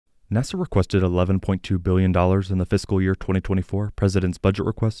NASA requested $11.2 billion in the fiscal year 2024 President's budget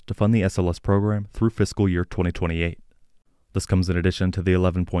request to fund the SLS program through fiscal year 2028. This comes in addition to the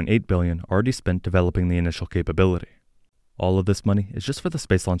 $11.8 billion already spent developing the initial capability. All of this money is just for the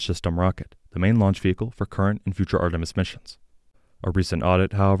Space Launch System rocket, the main launch vehicle for current and future Artemis missions. A recent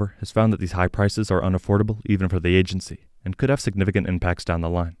audit, however, has found that these high prices are unaffordable even for the agency, and could have significant impacts down the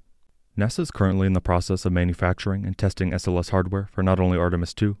line. NASA is currently in the process of manufacturing and testing SLS hardware for not only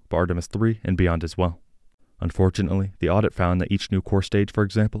Artemis II, but Artemis III and beyond as well. Unfortunately, the audit found that each new core stage, for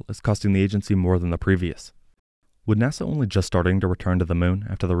example, is costing the agency more than the previous. With NASA only just starting to return to the moon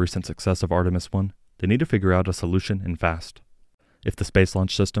after the recent success of Artemis I, they need to figure out a solution and fast. If the Space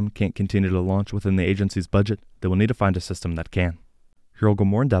Launch System can't continue to launch within the agency's budget, they will need to find a system that can. Here I'll go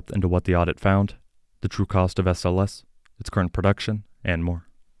more in depth into what the audit found, the true cost of SLS, its current production, and more.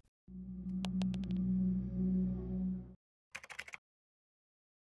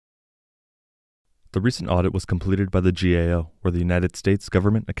 The recent audit was completed by the GAO, or the United States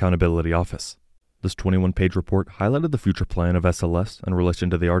Government Accountability Office. This 21-page report highlighted the future plan of SLS in relation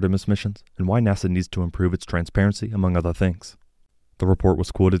to the Artemis missions and why NASA needs to improve its transparency, among other things. The report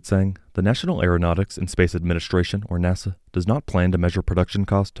was quoted saying, "The National Aeronautics and Space Administration, or NASA, does not plan to measure production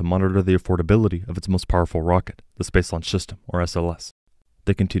costs to monitor the affordability of its most powerful rocket, the Space Launch System, or SLS."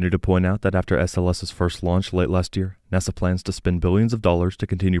 They continue to point out that after SLS's first launch late last year, NASA plans to spend billions of dollars to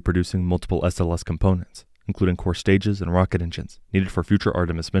continue producing multiple SLS components, including core stages and rocket engines, needed for future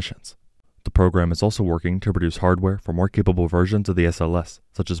Artemis missions. The program is also working to produce hardware for more capable versions of the SLS,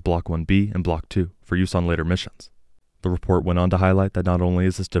 such as Block 1B and Block 2, for use on later missions. The report went on to highlight that not only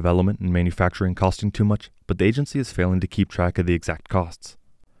is this development and manufacturing costing too much, but the agency is failing to keep track of the exact costs.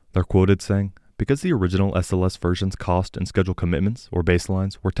 They're quoted saying, "Because the original SLS version's cost and schedule commitments, or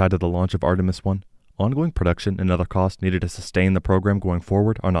baselines, were tied to the launch of Artemis I, ongoing production and other costs needed to sustain the program going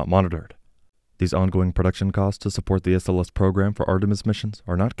forward are not monitored. These ongoing production costs to support the SLS program for Artemis missions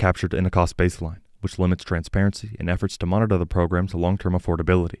are not captured in a cost baseline, which limits transparency and efforts to monitor the program's long-term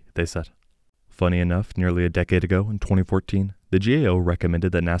affordability," they said. Funny enough, nearly a decade ago, in 2014, the GAO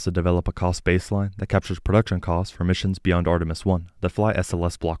recommended that NASA develop a cost baseline that captures production costs for missions beyond Artemis I that fly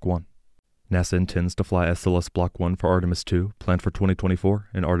SLS Block 1. NASA intends to fly SLS Block 1 for Artemis II, planned for 2024,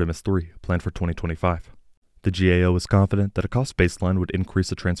 and Artemis III, planned for 2025. The GAO is confident that a cost baseline would increase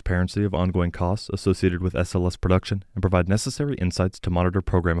the transparency of ongoing costs associated with SLS production and provide necessary insights to monitor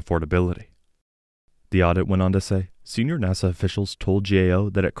program affordability. The audit went on to say, senior NASA officials told GAO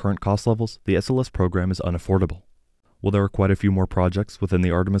that at current cost levels, the SLS program is unaffordable. While there are quite a few more projects within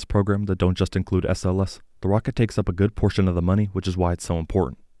the Artemis program that don't just include SLS, the rocket takes up a good portion of the money, which is why it's so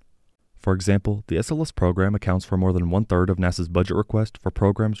important. For example, the SLS program accounts for more than 1/3 of NASA's budget request for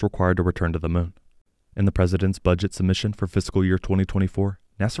programs required to return to the moon. In the President's budget submission for fiscal year 2024,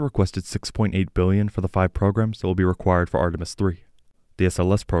 NASA requested $6.8 billion for the 5 programs that will be required for Artemis III. The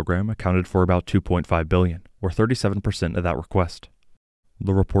SLS program accounted for about $2.5 billion, or 37% of that request.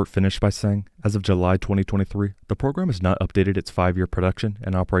 The report finished by saying, as of July 2023, the program has not updated its 5-year production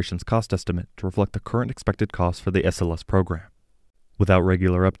and operations cost estimate to reflect the current expected costs for the SLS program. Without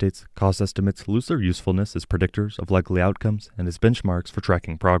regular updates, cost estimates lose their usefulness as predictors of likely outcomes and as benchmarks for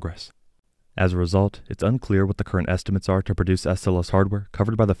tracking progress. As a result, it's unclear what the current estimates are to produce SLS hardware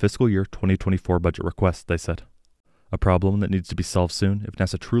covered by the fiscal year 2024 budget request, they said. A problem that needs to be solved soon if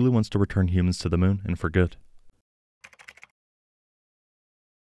NASA truly wants to return humans to the moon and for good.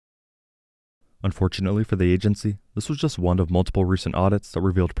 Unfortunately for the agency, this was just one of multiple recent audits that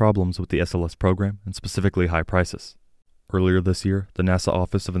revealed problems with the SLS program and specifically high prices. Earlier this year, the NASA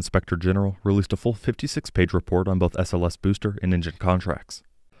Office of Inspector General released a full 56-page report on both SLS booster and engine contracts.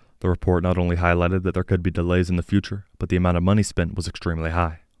 The report not only highlighted that there could be delays in the future, but the amount of money spent was extremely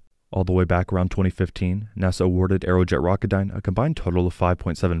high. All the way back around 2015, NASA awarded Aerojet Rocketdyne a combined total of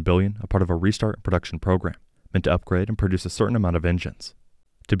 $5.7 billion, a part of a restart and production program, meant to upgrade and produce a certain amount of engines.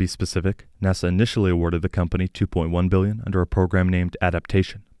 To be specific, NASA initially awarded the company $2.1 billion under a program named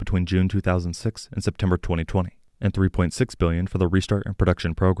Adaptation between June 2006 and September 2020, and $3.6 billion for the restart and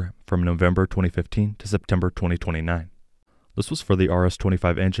production program from November 2015 to September 2029. This was for the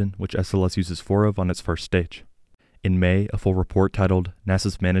RS-25 engine, which SLS uses 4 of on its first stage. In May, a full report titled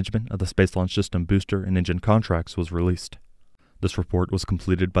NASA's Management of the Space Launch System Booster and Engine Contracts was released. This report was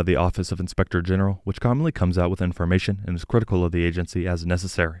completed by the Office of Inspector General, which commonly comes out with information and is critical of the agency as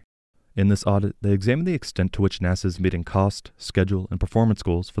necessary. In this audit, they examined the extent to which NASA is meeting cost, schedule, and performance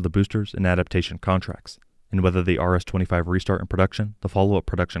goals for the boosters and adaptation contracts, and whether the RS-25 restart and production, the follow-up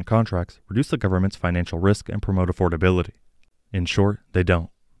production contracts, reduce the government's financial risk and promote affordability. In short, they don't.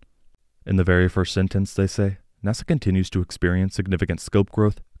 In the very first sentence, they say, NASA continues to experience significant scope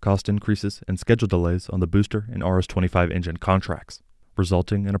growth, cost increases, and schedule delays on the booster and RS-25 engine contracts,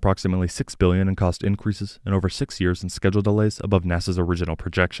 resulting in approximately $6 billion in cost increases and over 6 years in schedule delays above NASA's original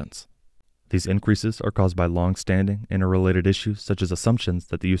projections. These increases are caused by long-standing, interrelated issues such as assumptions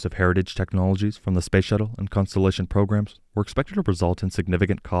that the use of heritage technologies from the Space Shuttle and Constellation programs were expected to result in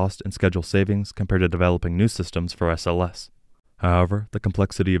significant cost and schedule savings compared to developing new systems for SLS. However, the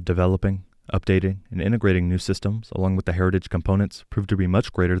complexity of developing, updating, and integrating new systems along with the heritage components proved to be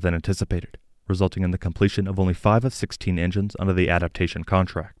much greater than anticipated, resulting in the completion of only 5 of 16 engines under the adaptation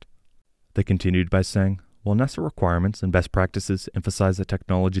contract. They continued by saying, while NASA requirements and best practices emphasize that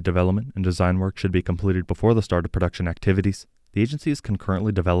technology development and design work should be completed before the start of production activities, the agency is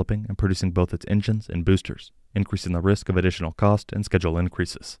concurrently developing and producing both its engines and boosters, increasing the risk of additional cost and schedule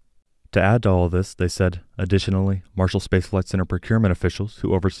increases. To add to all this, they said, additionally, Marshall Space Flight Center procurement officials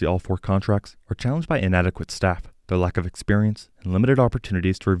who oversee all 4 contracts are challenged by inadequate staff, their lack of experience, and limited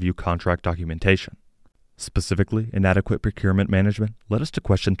opportunities to review contract documentation. Specifically, inadequate procurement management led us to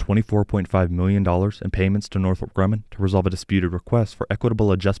question $24.5 million in payments to Northrop Grumman to resolve a disputed request for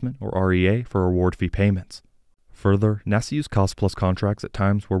equitable adjustment or REA for award fee payments. Further, NASA used cost-plus contracts at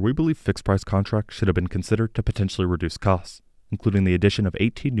times where we believe fixed-price contracts should have been considered to potentially reduce costs, including the addition of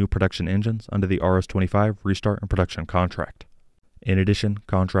 18 new production engines under the RS-25 restart and production contract. In addition,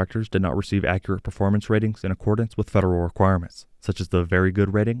 contractors did not receive accurate performance ratings in accordance with federal requirements, such as the Very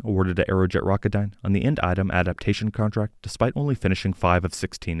Good rating awarded to Aerojet Rocketdyne on the end item adaptation contract despite only finishing 5 of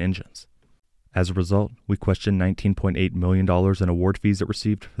 16 engines. As a result, we questioned $19.8 million in award fees it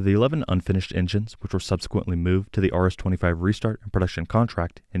received for the 11 unfinished engines which were subsequently moved to the RS-25 restart and production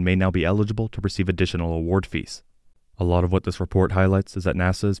contract and may now be eligible to receive additional award fees. A lot of what this report highlights is that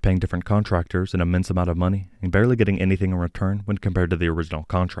NASA is paying different contractors an immense amount of money and barely getting anything in return when compared to the original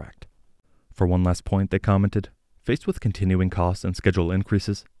contract. For one last point, they commented, faced with continuing costs and schedule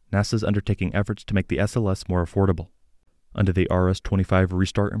increases, NASA is undertaking efforts to make the SLS more affordable. Under the RS-25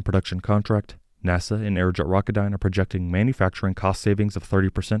 restart and production contract, NASA and Aerojet Rocketdyne are projecting manufacturing cost savings of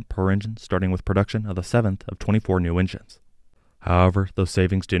 30% per engine starting with production of the 7th of 24 new engines. However, those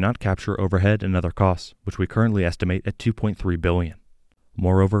savings do not capture overhead and other costs, which we currently estimate at $2.3 billion.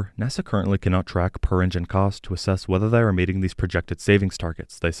 Moreover, NASA currently cannot track per-engine costs to assess whether they are meeting these projected savings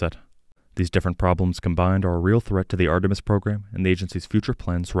targets, they said. These different problems combined are a real threat to the Artemis program and the agency's future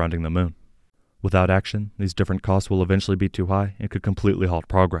plans surrounding the moon. Without action, these different costs will eventually be too high and could completely halt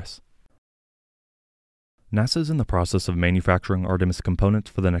progress. NASA is in the process of manufacturing Artemis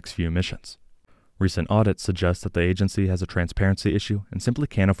components for the next few missions. Recent audits suggest that the agency has a transparency issue and simply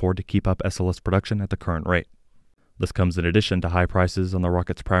can't afford to keep up SLS production at the current rate. This comes in addition to high prices on the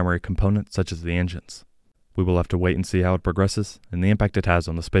rocket's primary components such as the engines. We will have to wait and see how it progresses and the impact it has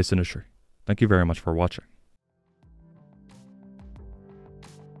on the space industry. Thank you very much for watching.